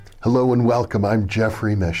Hello and welcome. I'm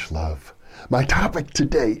Jeffrey Mishlove. My topic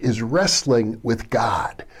today is wrestling with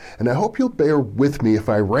God. And I hope you'll bear with me if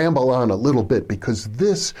I ramble on a little bit, because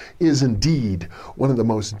this is indeed one of the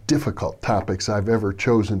most difficult topics I've ever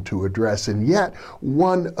chosen to address, and yet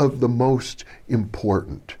one of the most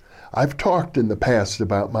important. I've talked in the past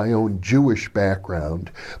about my own Jewish background,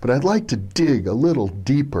 but I'd like to dig a little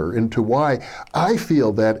deeper into why I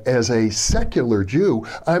feel that as a secular Jew,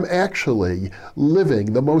 I'm actually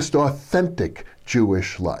living the most authentic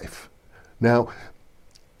Jewish life. Now,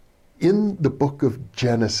 in the book of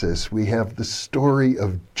Genesis, we have the story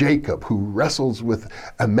of Jacob, who wrestles with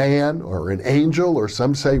a man or an angel, or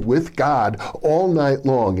some say with God, all night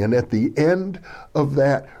long. And at the end of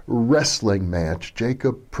that wrestling match,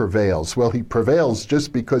 Jacob prevails. Well, he prevails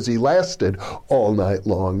just because he lasted all night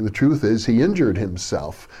long. The truth is, he injured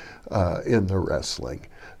himself in the wrestling.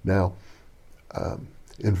 Now,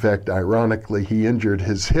 in fact, ironically, he injured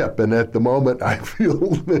his hip, and at the moment I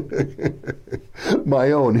feel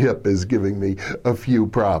my own hip is giving me a few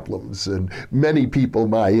problems, and many people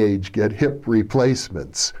my age get hip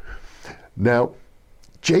replacements. Now,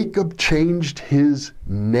 Jacob changed his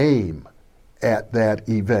name at that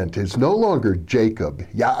event. It's no longer Jacob,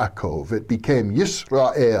 Yaakov. It became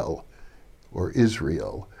Yisrael, or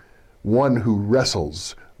Israel, one who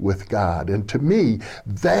wrestles with God. And to me,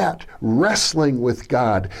 that wrestling with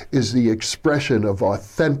God is the expression of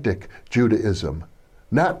authentic Judaism.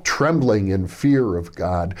 Not trembling in fear of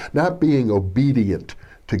God, not being obedient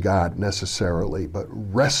to God necessarily, but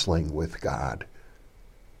wrestling with God.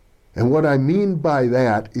 And what I mean by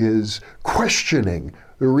that is questioning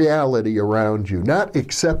the reality around you, not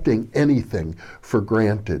accepting anything for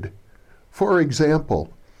granted. For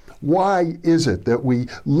example, why is it that we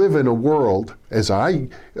live in a world, as I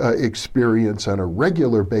experience on a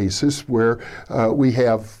regular basis, where we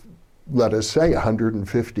have, let us say,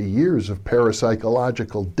 150 years of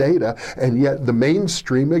parapsychological data, and yet the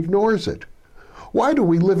mainstream ignores it? Why do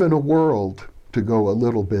we live in a world, to go a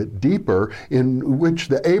little bit deeper, in which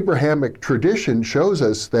the Abrahamic tradition shows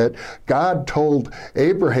us that God told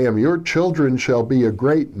Abraham, your children shall be a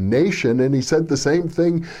great nation, and he said the same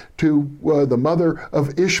thing to the mother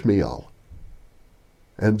of Ishmael.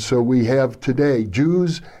 And so we have today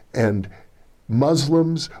Jews and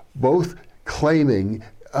Muslims both claiming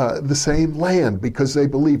the same land because they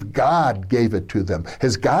believe God gave it to them.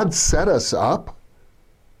 Has God set us up?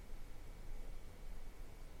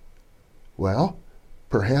 Well,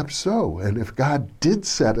 perhaps so. And if God did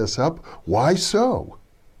set us up, why so?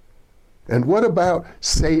 And what about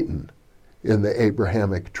Satan in the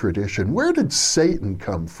Abrahamic tradition? Where did Satan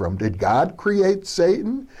come from? Did God create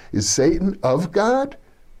Satan? Is Satan of God?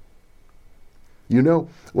 You know,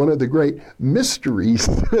 one of the great mysteries,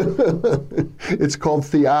 it's called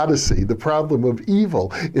theodicy, the problem of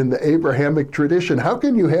evil in the Abrahamic tradition. How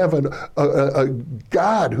can you have a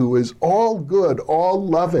God who is all good, all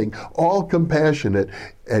loving, all compassionate,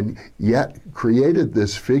 and yet created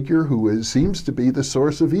this figure who seems to be the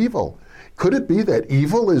source of evil? Could it be that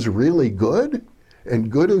evil is really good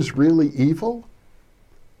and good is really evil?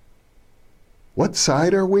 What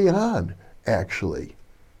side are we on, actually?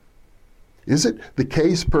 Is it the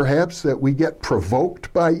case, perhaps, that we get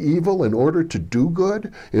provoked by evil in order to do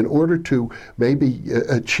good, in order to maybe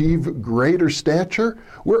achieve greater stature?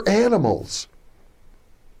 We're animals.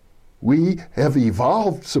 We have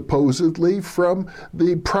evolved, supposedly, from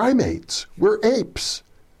the primates. We're apes.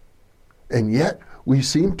 And yet, we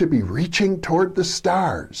seem to be reaching toward the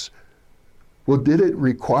stars. Well, did it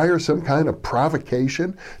require some kind of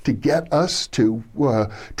provocation to get us to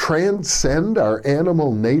transcend our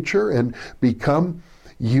animal nature and become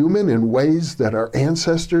human in ways that our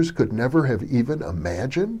ancestors could never have even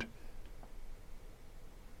imagined?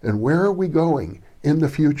 And where are we going in the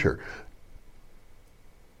future?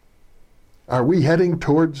 Are we heading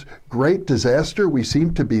towards great disaster? We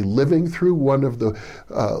seem to be living through one of the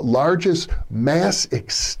largest mass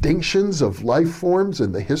extinctions of life forms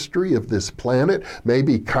in the history of this planet,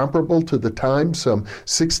 maybe comparable to the time some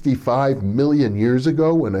 65 million years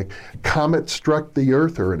ago when a comet struck the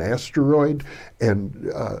Earth or an asteroid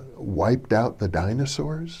and wiped out the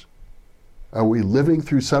dinosaurs? Are we living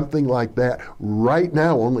through something like that right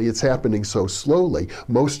now, only it's happening so slowly,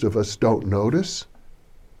 most of us don't notice?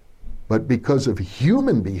 But because of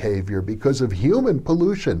human behavior, because of human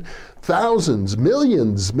pollution, thousands,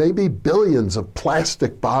 millions, maybe billions of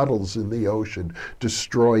plastic bottles in the ocean,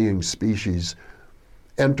 destroying species,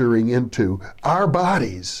 entering into our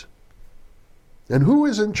bodies. And who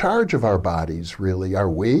is in charge of our bodies, really? Are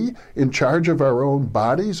we in charge of our own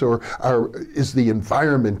bodies, or is the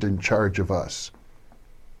environment in charge of us?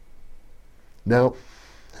 Now,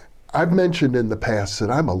 I've mentioned in the past that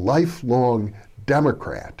I'm a lifelong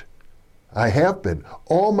Democrat. I have been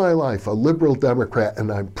all my life a liberal Democrat, and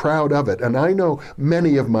I'm proud of it. And I know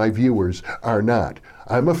many of my viewers are not.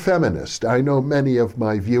 I'm a feminist. I know many of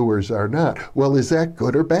my viewers are not. Well, is that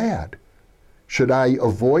good or bad? Should I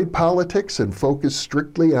avoid politics and focus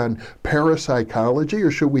strictly on parapsychology,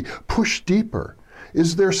 or should we push deeper?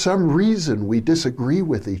 Is there some reason we disagree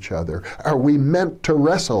with each other? Are we meant to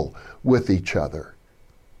wrestle with each other?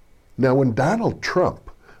 Now, when Donald Trump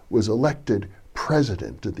was elected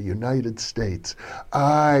President of the United States,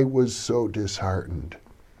 I was so disheartened.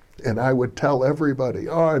 And I would tell everybody,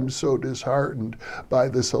 oh, I'm so disheartened by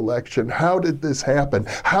this election. How did this happen?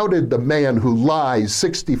 How did the man who lies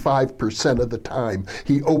 65% of the time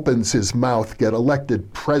he opens his mouth get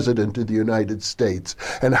elected President of the United States?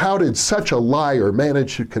 And how did such a liar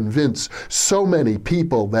manage to convince so many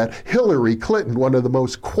people that Hillary Clinton, one of the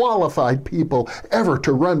most qualified people ever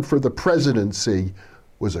to run for the presidency,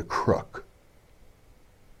 was a crook?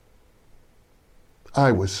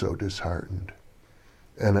 I was so disheartened.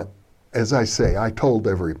 And as I say, I told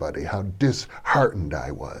everybody how disheartened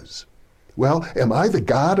I was. Well, am I the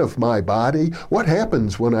God of my body? What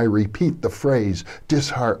happens when I repeat the phrase,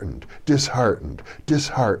 disheartened, disheartened,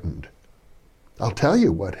 disheartened? I'll tell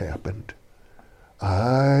you what happened.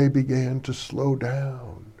 I began to slow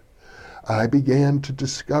down. I began to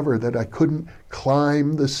discover that I couldn't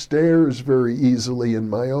climb the stairs very easily in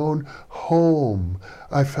my own home.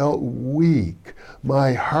 I felt weak.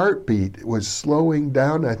 My heartbeat was slowing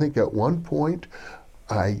down. I think at one point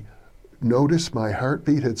I noticed my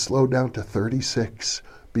heartbeat had slowed down to 36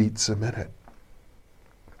 beats a minute.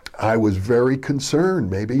 I was very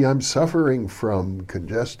concerned. Maybe I'm suffering from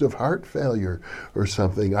congestive heart failure or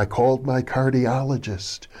something. I called my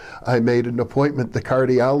cardiologist. I made an appointment. The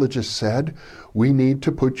cardiologist said, we need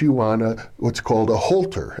to put you on what's called a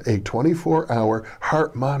Holter, a 24-hour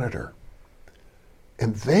heart monitor.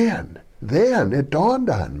 And then it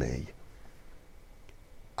dawned on me.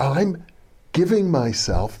 I'm giving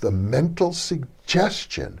myself the mental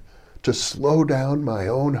suggestion to slow down my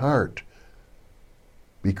own heart.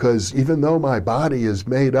 Because even though my body is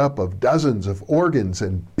made up of dozens of organs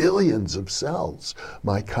and billions of cells,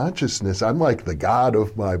 my consciousness, I'm like the God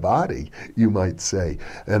of my body, you might say.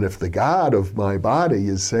 And if the God of my body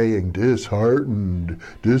is saying, disheartened,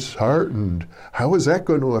 disheartened, how is that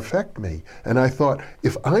going to affect me? And I thought,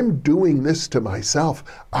 if I'm doing this to myself,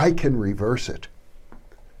 I can reverse it.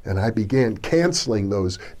 And I began canceling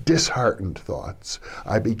those disheartened thoughts.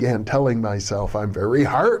 I began telling myself, I'm very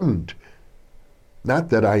heartened. Not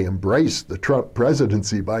that I embrace the Trump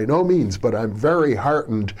presidency by no means, but I'm very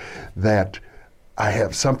heartened that I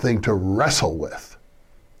have something to wrestle with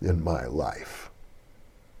in my life.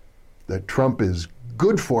 That Trump is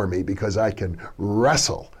good for me because I can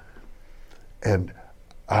wrestle. And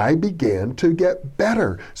I began to get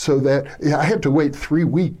better, so that I had to wait 3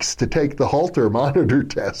 weeks to take the Holter monitor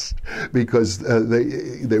test because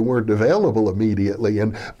they weren't available immediately.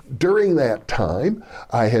 And during that time,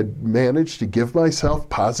 I had managed to give myself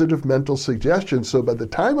positive mental suggestions. So by the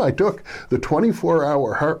time I took the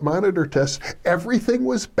 24-hour heart monitor test, everything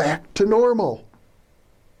was back to normal.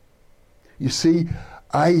 You see,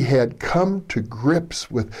 I had come to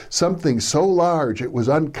grips with something so large it was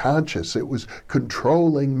unconscious, it was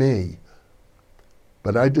controlling me.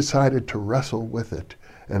 But I decided to wrestle with it,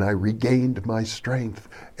 and I regained my strength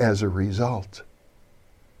as a result.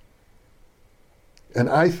 And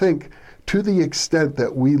I think to the extent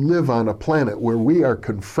that we live on a planet where we are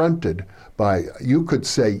confronted by, you could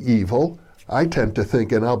say, evil, I tend to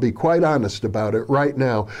think, and I'll be quite honest about it right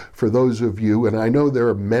now for those of you, and I know there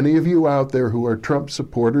are many of you out there who are Trump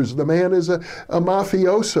supporters, the man is a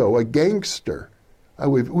mafioso, a gangster.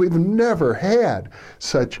 We've never had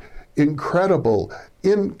such incredible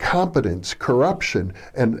incompetence, corruption,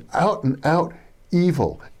 and out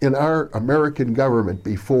evil in our American government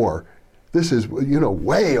before. This is,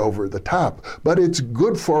 way over the top, but it's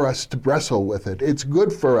good for us to wrestle with it. It's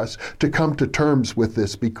good for us to come to terms with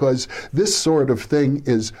this, because this sort of thing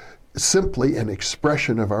is simply an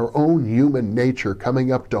expression of our own human nature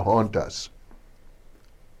coming up to haunt us.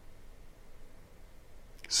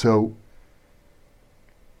 So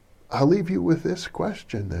I'll leave you with this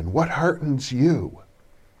question then. What heartens you?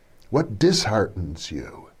 What disheartens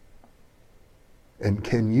you? And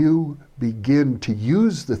can you begin to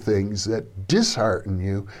use the things that dishearten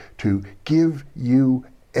you to give you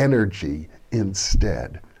energy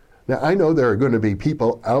instead? Now, I know there are going to be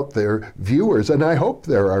people out there, viewers, and I hope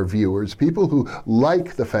there are viewers, people who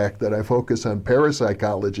like the fact that I focus on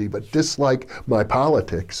parapsychology but dislike my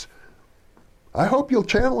politics. I hope you'll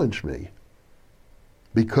challenge me.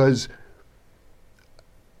 because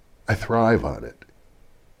I thrive on it.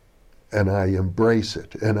 And I embrace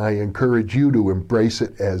it, and I encourage you to embrace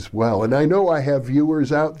it as well. And I know I have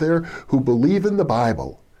viewers out there who believe in the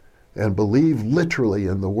Bible and believe literally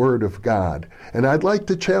in the Word of God. And I'd like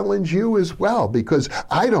to challenge you as well, because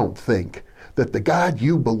I don't think that the God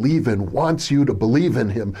you believe in wants you to believe in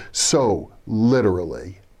Him so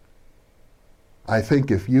literally. I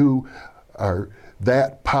think if you are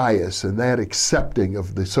that pious and that accepting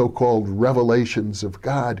of the so-called revelations of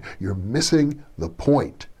God, you're missing the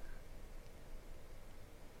point.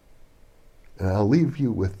 And I'll leave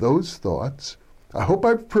you with those thoughts. I hope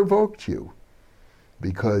I've provoked you,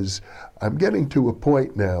 because I'm getting to a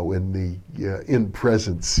point now in the In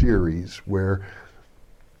Present series where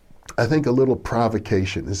I think a little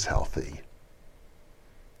provocation is healthy.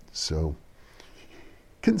 So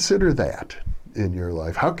consider that in your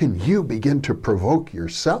life. How can you begin to provoke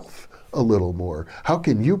yourself a little more? How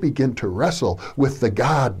can you begin to wrestle with the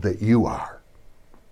God that you are?